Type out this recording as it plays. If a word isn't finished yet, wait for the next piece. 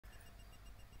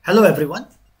Hello everyone,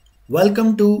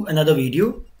 welcome to another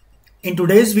video. In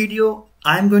today's video,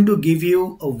 I'm going to give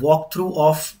you a walkthrough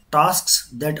of tasks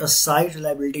that a site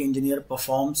reliability engineer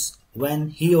performs when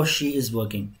he or she is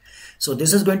working. So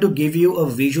this is going to give you a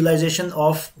visualization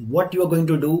of what you are going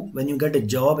to do when you get a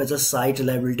job as a site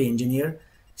reliability engineer,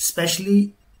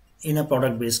 especially in a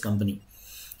product-based company.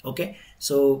 Okay,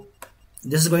 so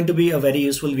this is going to be a very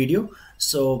useful video.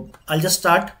 So I'll just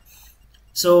start.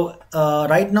 So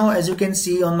right now, as you can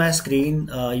see on my screen,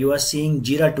 you are seeing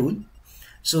Jira tool.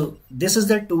 So this is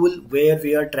the tool where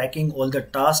we are tracking all the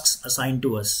tasks assigned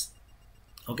to us.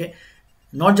 Okay,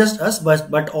 not just us,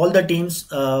 but all the teams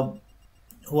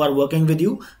who are working with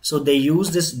you. So they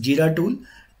use this Jira tool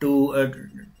to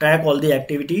track all the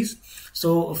activities.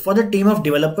 So for the team of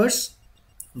developers,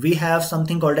 we have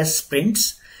something called as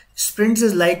sprints. Sprints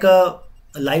is like a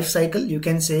life cycle, you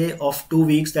can say, of 2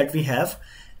 weeks that we have,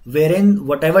 wherein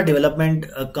whatever development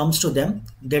comes to them,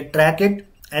 they track it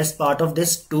as part of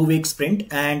this 2-week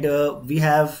sprint, and we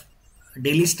have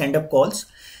daily stand-up calls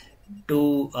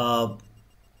to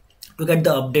get the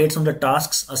updates on the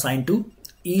tasks assigned to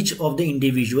each of the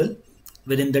individual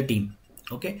within the team.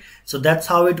 Okay, so that's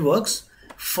how it works.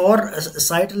 For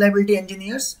site reliability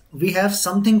engineers, we have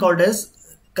something called as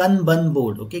Kanban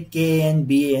board. Okay,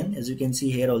 Kanban, as you can see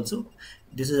here also.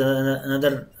 This is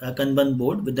another Kanban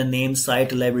board with the name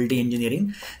Site Reliability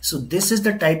Engineering. So this is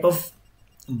the type of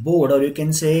board, or you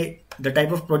can say the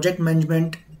type of project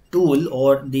management tool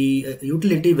or the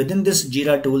utility within this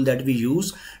Jira tool that we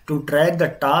use to track the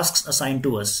tasks assigned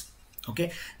to us.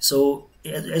 Okay, so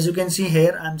as you can see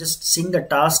here, I'm just seeing the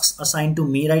tasks assigned to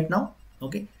me right now.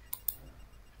 Okay,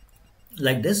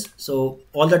 like this. So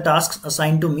all the tasks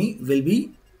assigned to me will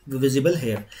be visible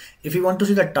here. If you want to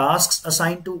see the tasks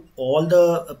assigned to all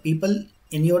the people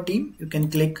in your team, you can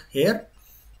click here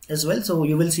as well. So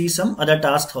you will see some other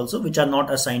tasks also which are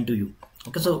not assigned to you.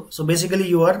 Okay, so basically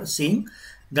you are seeing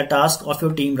the task of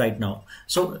your team right now.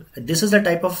 So this is the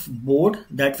type of board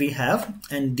that we have,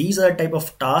 and these are the type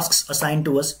of tasks assigned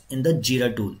to us in the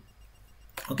Jira tool.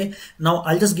 Okay, now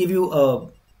I'll just give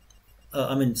you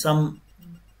some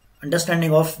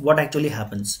understanding of what actually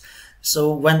happens.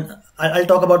 So when I'll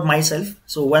talk about myself.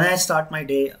 So when I start my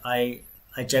day, I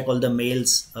check all the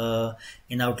mails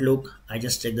in Outlook. I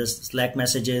just check the Slack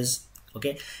messages.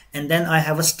 Okay, and then I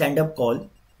have a stand-up call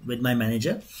with my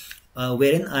manager,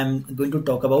 wherein I'm going to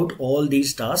talk about all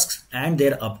these tasks and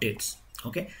their updates.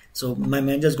 Okay, so my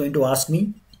manager is going to ask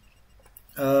me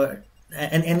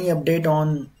any update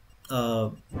on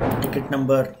ticket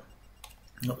number,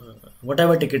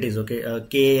 whatever ticket is, okay,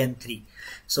 KN3.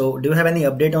 So do you have any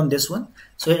update on this one?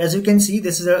 So as you can see,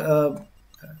 this is a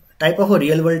type of a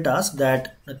real world task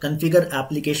that configure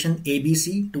application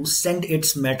ABC to send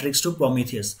its metrics to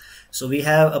Prometheus. So we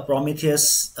have a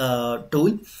Prometheus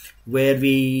tool where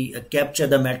we capture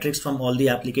the metrics from all the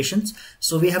applications.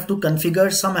 So we have to configure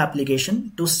some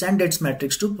application to send its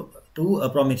metrics to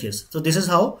Prometheus. So this is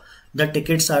how the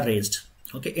tickets are raised.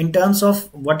 Okay, in terms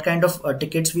of what kind of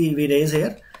tickets we raise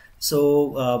here.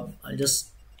 So I'll just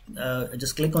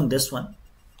click on this one,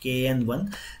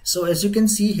 KN1. So as you can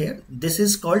see here, this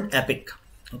is called Epic.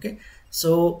 Okay,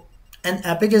 so an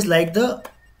Epic is like the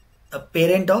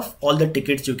parent of all the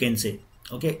tickets, you can say.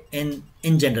 Okay, in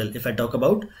general, if I talk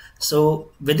about, so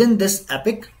within this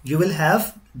Epic, you will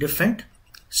have different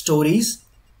stories,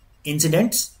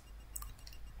 incidents.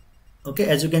 Okay,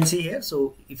 as you can see here.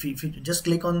 So if you just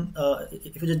click on,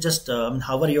 if you just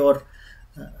hover your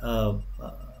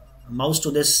mouse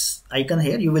to this icon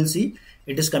here, you will see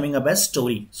it is coming up as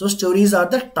story. So stories are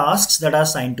the tasks that are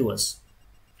assigned to us.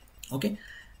 Okay,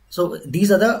 so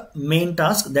these are the main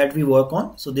tasks that we work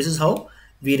on. So this is how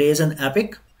we raise an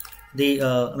epic. The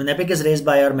epic is raised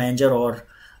by our manager, or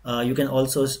you can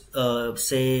also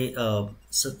say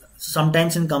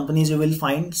sometimes in companies you will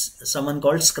find someone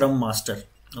called Scrum Master.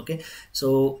 Okay,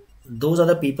 so those are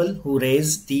the people who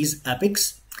raise these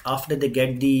epics after they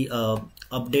get the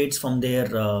updates from their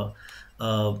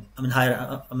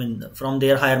from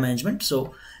their higher management.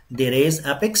 So they raise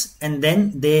epics, and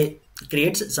then they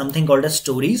create something called as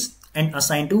stories and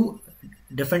assign to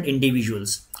different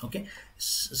individuals. Okay,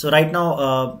 so right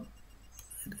now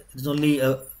there's only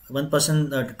one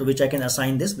person to which I can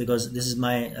assign this, because this is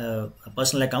my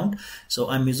personal account. So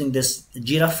I'm using this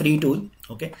Jira free tool.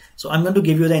 Okay, so I'm going to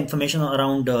give you the information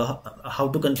around how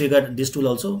to configure this tool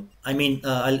also.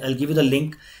 I'll give you the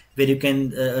link where you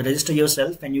can register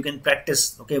yourself and you can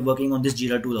practice, okay, working on this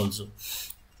Jira tool also.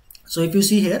 So if you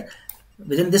see here,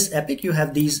 within this epic, you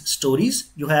have these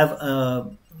stories, you have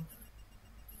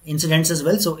incidents as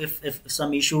well. So if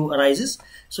some issue arises,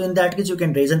 so in that case you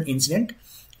can raise an incident,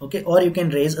 okay, or you can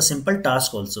raise a simple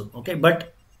task also, okay.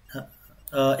 But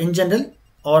in general,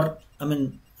 or I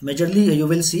mean majorly, you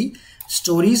will see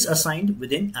stories assigned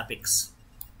within Apex.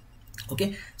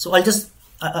 Okay, so I'll just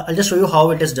show you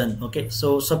how it is done. Okay,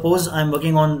 so suppose I'm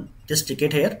working on this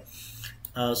ticket here.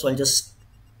 So I'll just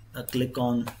click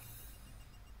on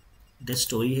this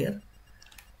story here.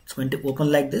 It's going to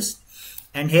open like this,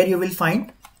 and here you will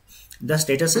find the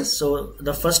statuses. So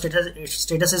the first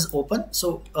status is open.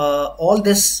 So all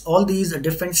these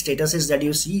different statuses that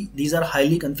you see, these are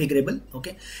highly configurable.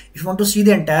 Okay, if you want to see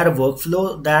the entire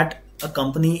workflow that a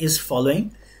company is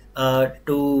following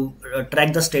to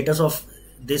track the status of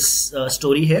this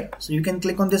story here, so you can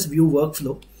click on this view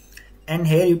workflow, and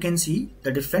here you can see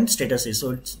the different statuses.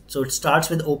 So it starts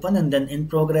with open, and then in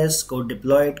progress, code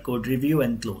deployed, code review,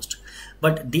 and closed.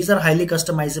 But these are highly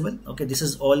customizable. Okay, this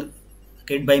is all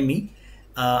created by me.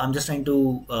 I'm just trying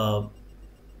to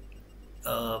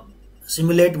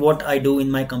simulate what I do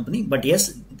in my company. But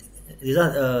yes, these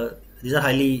are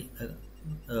highly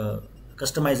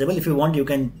customizable. If you want, you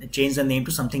can change the name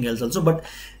to something else also, but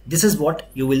this is what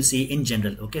you will see in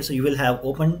general. Okay, so you will have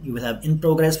open, you will have in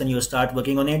progress when you start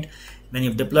working on it. When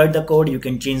you've deployed the code, you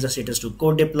can change the status to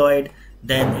code deployed.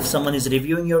 Then if someone is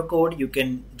reviewing your code, you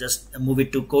can just move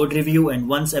it to code review, and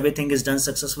once everything is done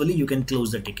successfully, you can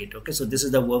close the ticket. Okay, so this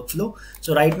is the workflow.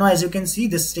 So right now, as you can see,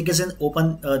 this ticket is in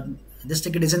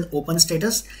open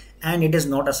status, and it is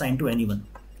not assigned to anyone.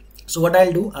 So what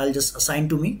I'll do, I'll just assign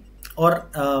to me, or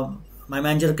my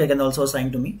manager can also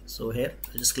assign to me. So here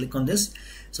I'll just click on this.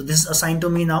 So this is assigned to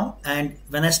me now, and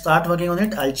when I start working on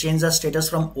it, I'll change the status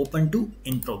from open to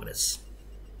in progress.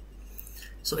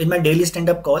 So in my daily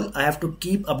stand-up call, I have to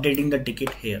keep updating the ticket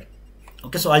here.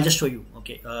 Okay, so I'll just show you,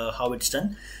 okay, how it's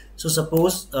done. So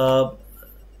suppose we'll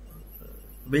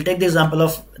take the example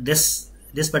of this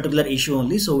particular issue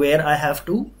only. So where I have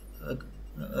to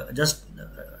just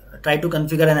try to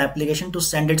configure an application to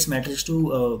send its metrics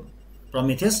to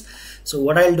Prometheus. So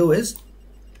what I'll do is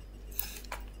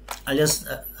I'll just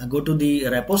go to the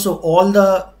repo. So all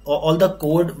the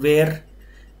code where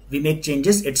we make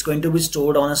changes, it's going to be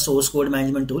stored on a source code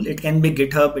management tool. It can be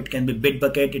GitHub, it can be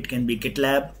Bitbucket, it can be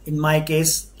GitLab. In my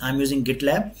case, I'm using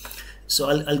GitLab. So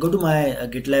I'll go to my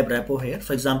GitLab repo here.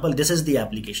 For example, this is the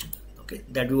application, okay,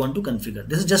 that we want to configure.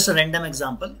 This is just a random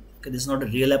example. Okay, this is not a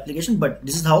real application, but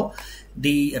this is how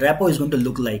the repo is going to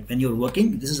look like when you're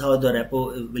working. This is how the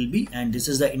repo will be, and this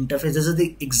is the interface. This is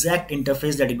the exact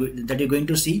interface that you're going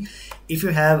to see if you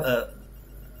have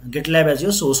GitLab as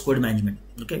your source code management,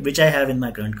 okay, which I have in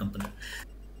my current company.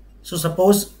 So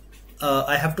suppose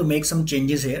I have to make some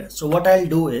changes here. So what I'll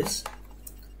do is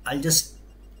I'll just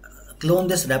clone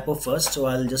this repo first. So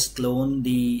I'll just clone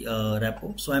the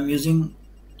repo. So I'm using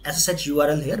SSH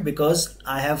URL here because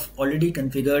I have already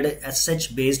configured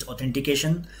SSH based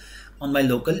authentication on my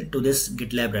local to this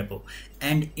GitLab repo,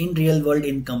 and in real world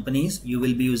in companies you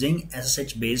will be using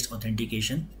SSH based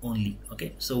authentication only.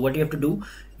 Okay, so what you have to do,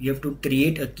 you have to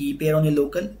create a key pair on your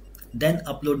local, then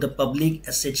upload the public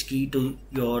SSH key to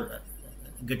your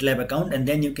GitLab account, and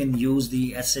then you can use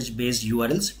the SSH based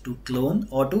URLs to clone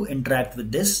or to interact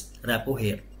with this repo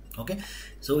here. Okay,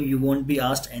 so you won't be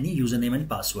asked any username and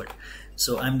password.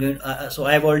 So I'm going so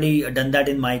I've already done that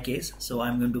in my case. So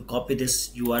I'm going to copy this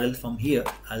URL from here.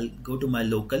 I'll go to my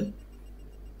local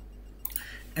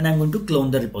and I'm going to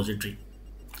clone the repository.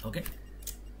 Okay,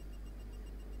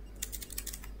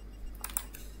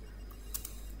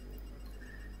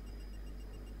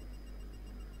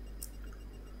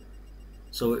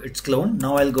 so it's cloned.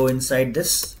 Now I'll go inside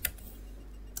this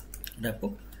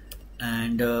repo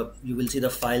and you will see the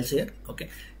files here. Okay,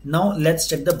 now let's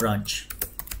check the branch.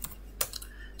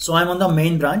 So I'm on the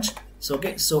main branch. So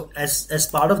okay, so as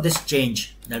part of this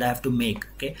change that I have to make,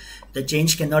 okay, the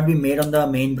change cannot be made on the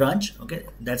main branch. Okay,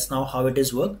 that's now how it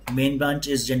is work. Main branch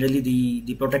is generally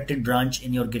the protected branch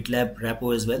in your GitLab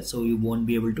repo as well, so you won't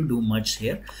be able to do much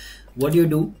here. What you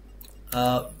do,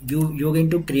 you're going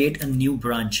to create a new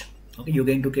branch. Okay, you're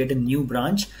going to create a new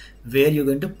branch where you're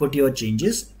going to put your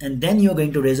changes, and then you're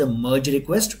going to raise a merge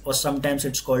request, or sometimes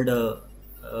it's called a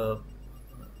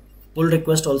pull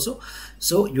request also.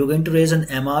 So you're going to raise an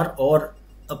MR or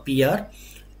a PR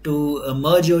to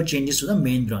merge your changes to the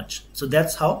main branch. So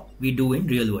that's how we do in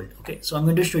real world. Okay, so I'm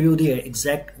going to show you the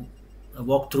exact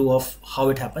walkthrough of how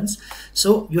it happens.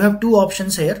 So you have two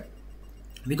options here.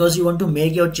 Because you want to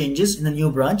make your changes in a new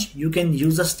branch, you can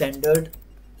use the standard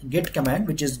git command,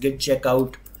 which is git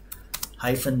checkout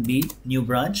 -b new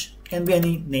branch. It can be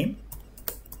any name.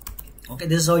 Okay,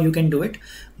 this is how you can do it.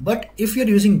 But if you're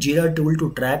using Jira tool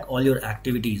to track all your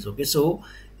activities, okay, so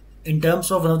in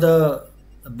terms of one of the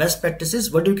best practices,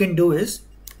 what you can do is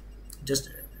just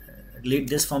delete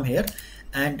this from here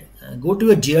and go to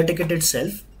your Jira ticket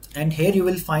itself, and here you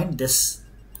will find this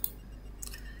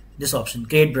option,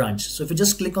 create branch. So if you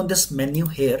just click on this menu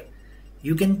here,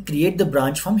 you can create the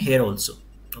branch from here also.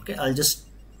 Okay, I'll just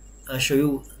show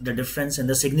you the difference and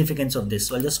the significance of this.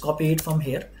 So I'll just copy it from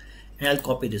here and I'll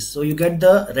copy this. So you get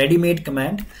the ready-made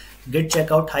command git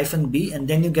checkout -b, and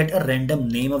then you get a random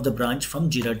name of the branch from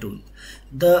Jira tool.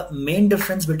 The main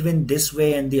difference between this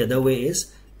way and the other way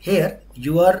is here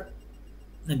you are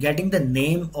getting the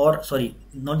name, or sorry,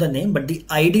 not the name, but the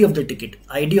ID of the ticket,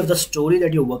 ID of the story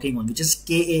that you're working on, which is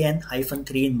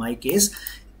KAN-3 in my case,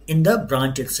 in the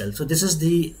branch itself. So this is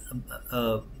the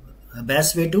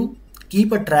best way to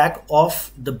keep a track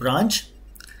of the branch,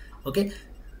 okay,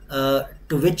 to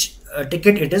which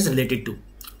ticket it is related to.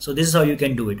 So this is how you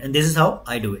can do it, and this is how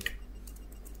I do it.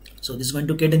 So this is going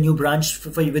to get a new branch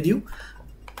for you,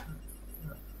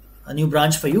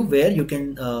 where you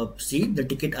can see the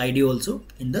ticket ID also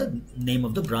in the name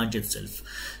of the branch itself.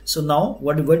 So now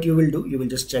what you will do, you will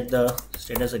just check the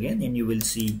status again, and you will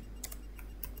see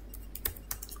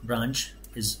branch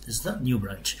is the new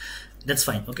branch. That's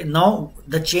fine. Okay, now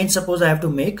the change, suppose I have to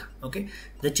make, okay,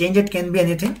 the change, it can be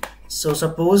anything. So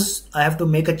suppose I have to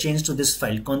make a change to this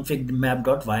file,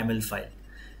 config.map.yml file.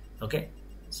 Okay,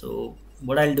 so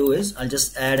what I'll do is I'll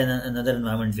just add another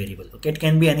environment variable. Okay, it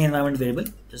can be any environment variable,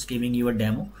 just giving you a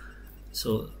demo.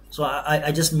 So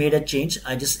I just made a change.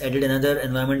 I just added another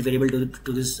environment variable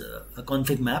to this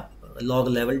config map log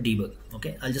level debug.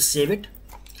 Okay, I'll just save it,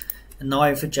 and now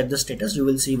if you check the status, you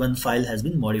will see one file has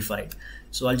been modified.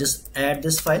 So I'll just add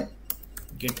this file,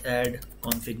 git add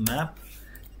config map,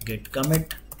 git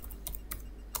commit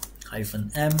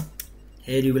 -m.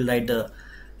 Here you will write the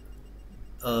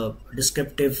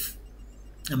descriptive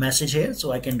message here.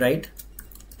 So I can write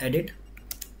edit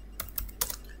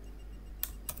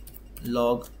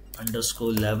log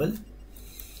underscore level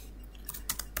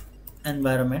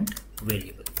environment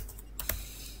variable,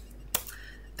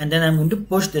 and then I'm going to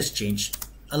push this change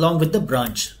along with the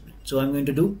branch. So I'm going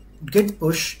to do git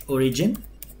push origin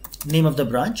name of the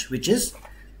branch, which is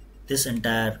this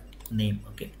entire name,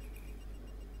 okay,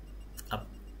 up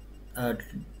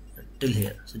till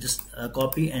here. So just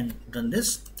copy and run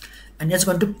this, and it's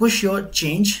going to push your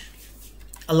change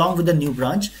along with the new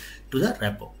branch to the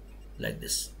repo like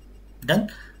this. Done.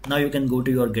 Now you can go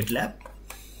to your GitLab,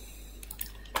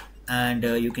 and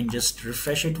you can just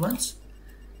refresh it once,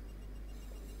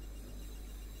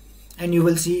 and you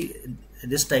will see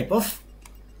this type of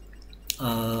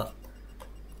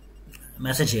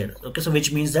message here. Okay, so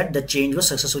which means that the change was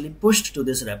successfully pushed to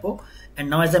this repo. And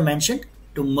now, as I mentioned,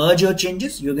 to merge your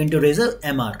changes, you're going to raise a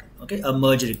MR, okay, a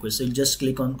merge request. So you just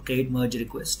click on create merge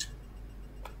request.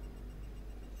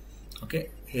 Okay,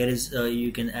 here is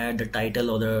you can add the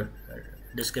title or the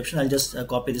description. I'll just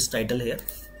copy this title here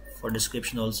for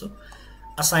description also.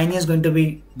 Assignee is going to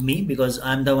be me because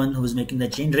I'm the one who's making the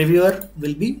change. Reviewer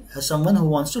will be someone who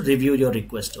wants to review your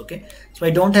request. Okay, so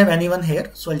I don't have anyone here,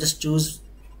 so I'll just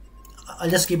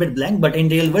keep it blank. But in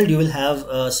real world, you will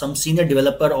have some senior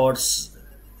developer or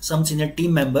some senior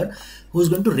team member who's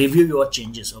going to review your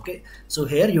changes. Okay, so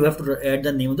here you have to add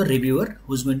the name of the reviewer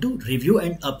who's going to review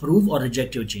and approve or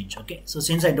reject your change. Okay, so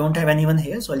since I don't have anyone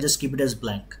here, so I'll just keep it as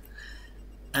blank.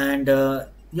 And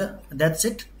yeah, that's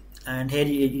it. And here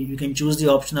you can choose the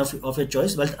option of your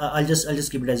choice. But I'll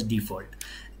just keep it as default,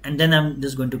 and then I'm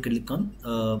just going to click on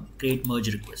create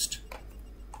merge request.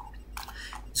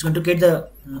 It's going to get the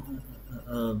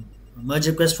merge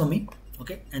request for me.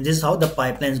 Okay, and this is how the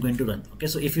pipeline is going to run. Okay,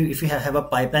 so if you have a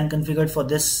pipeline configured for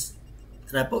this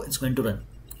repo, it's going to run.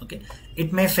 Okay,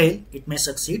 it may fail, it may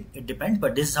succeed, it depends,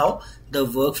 but this is how the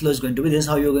workflow is going to be. This is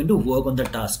how you're going to work on the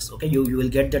tasks. Okay, you will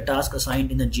get the task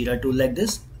assigned in a Jira tool like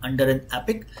this under an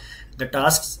epic. The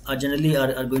tasks are generally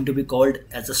are going to be called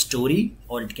as a story,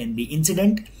 or it can be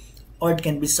incident, or it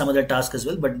can be some other task as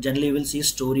well, but generally you will see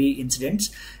story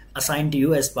incidents assigned to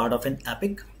you as part of an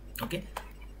epic. Okay,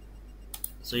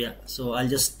 so yeah, so I'll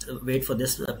just wait for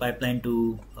this pipeline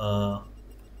to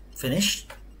finish.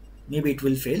 Maybe it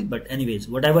will fail, but anyways,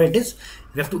 whatever it is,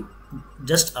 we have to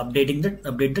just update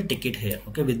the ticket here.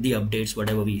 Okay, with the updates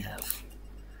whatever we have.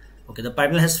 Okay, the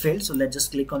pipeline has failed, so let's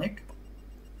just click on it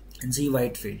and see why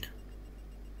it failed.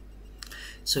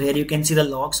 So here you can see the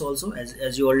logs also.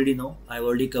 As you already know, I've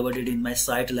already covered it in my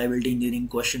site reliability engineering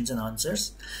questions and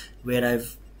answers, where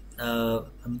I've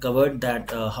covered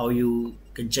that how you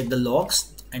can check the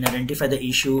logs and identify the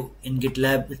issue in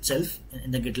GitLab itself,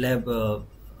 in the GitLab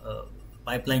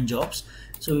pipeline jobs.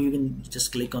 So you can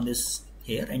just click on this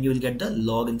here and you will get the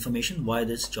log information why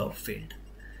this job failed.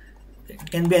 Okay,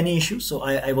 it can be any issue. So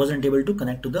I wasn't able to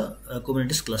connect to the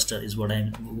Kubernetes cluster is what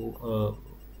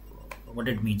what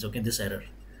it means. Okay, this error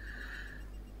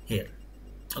here.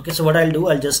 Okay, so what I'll do,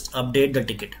 I'll just update the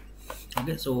ticket.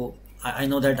 Okay, so I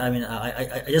know that, I mean,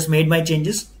 I just made my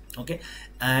changes. Okay,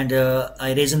 and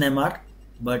I raised an MR,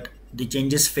 but the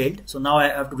changes failed. So now I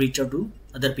have to reach out to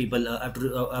other people. I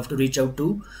have to reach out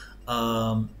to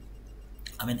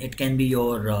I mean, it can be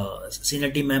your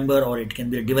senior team member, or it can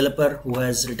be a developer who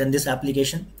has written this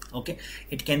application. Okay,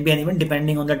 it can be anyone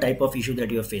depending on the type of issue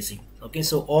that you are facing. Okay,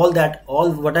 so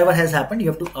whatever has happened, you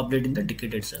have to update in the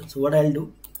ticket itself. So what I'll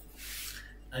do,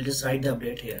 I'll just write the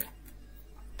update here,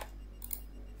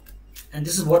 and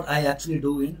this is what I actually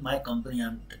do in my company.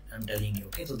 I'm telling you.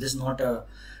 Okay, so this is not a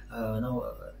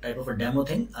type of a demo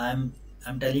thing. I'm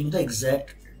telling you the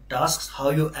exact tasks, how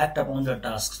you act upon the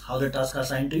tasks, how the tasks are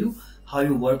assigned to you, how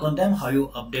you work on them, how you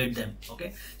update them.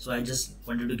 Okay, so I just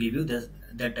wanted to give you that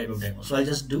type of demo. So I'll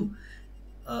just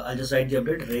write the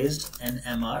update, raised an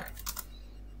MR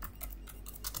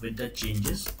with the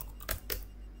changes.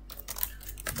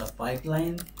 The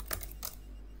pipeline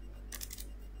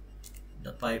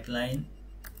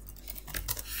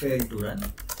failed to run.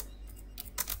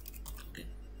 Okay,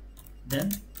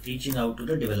 then reaching out to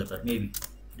the developer, maybe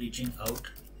reaching out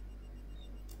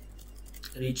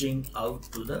to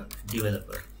the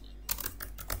developer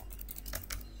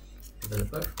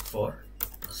for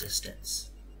assistance.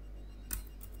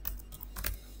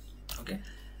 Okay,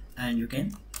 and you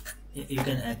can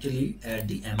actually add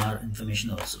the MR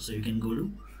information also. So you can go to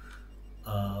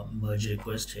merge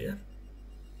request here,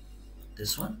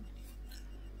 this one,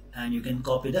 and you can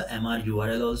copy the MR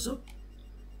URL also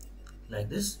like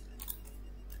this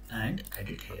and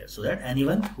edit here, so that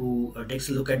anyone who takes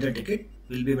a look at the ticket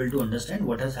will be able to understand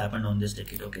what has happened on this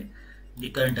ticket. Okay, the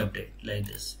current update like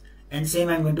this. And same,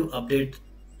 I'm going to update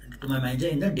to my manager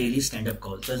in the daily stand-up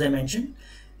call. So as I mentioned,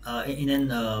 in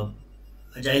an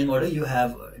agile model, you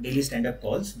have daily stand-up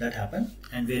calls that happen,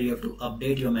 and where you have to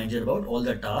update your manager about all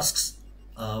the tasks,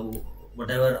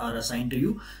 whatever are assigned to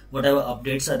you, whatever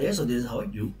updates are there. So this is how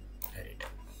you edit.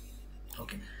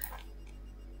 Okay,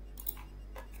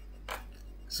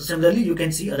 so similarly, you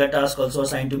can see other tasks also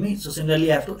assigned to me. So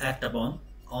similarly, I have to act upon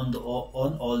on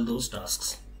all those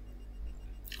tasks.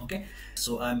 Okay,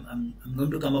 so I'm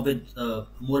going to come up with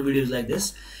more videos like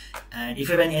this. And if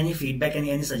you have any feedback,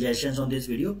 any suggestions on this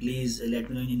video, please let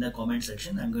me know in the comment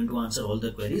section. I'm going to answer all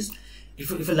the queries. If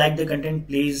you like the content,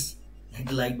 please hit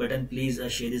the like button. Please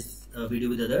share this video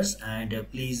with others, and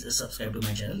please subscribe to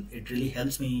my channel. It really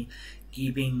helps me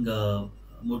keeping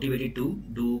motivated to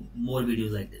do more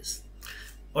videos like this.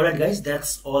 Alright guys,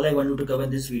 that's all I wanted to cover in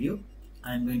this video.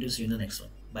 I'm going to see you in the next one.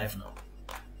 Bye for now.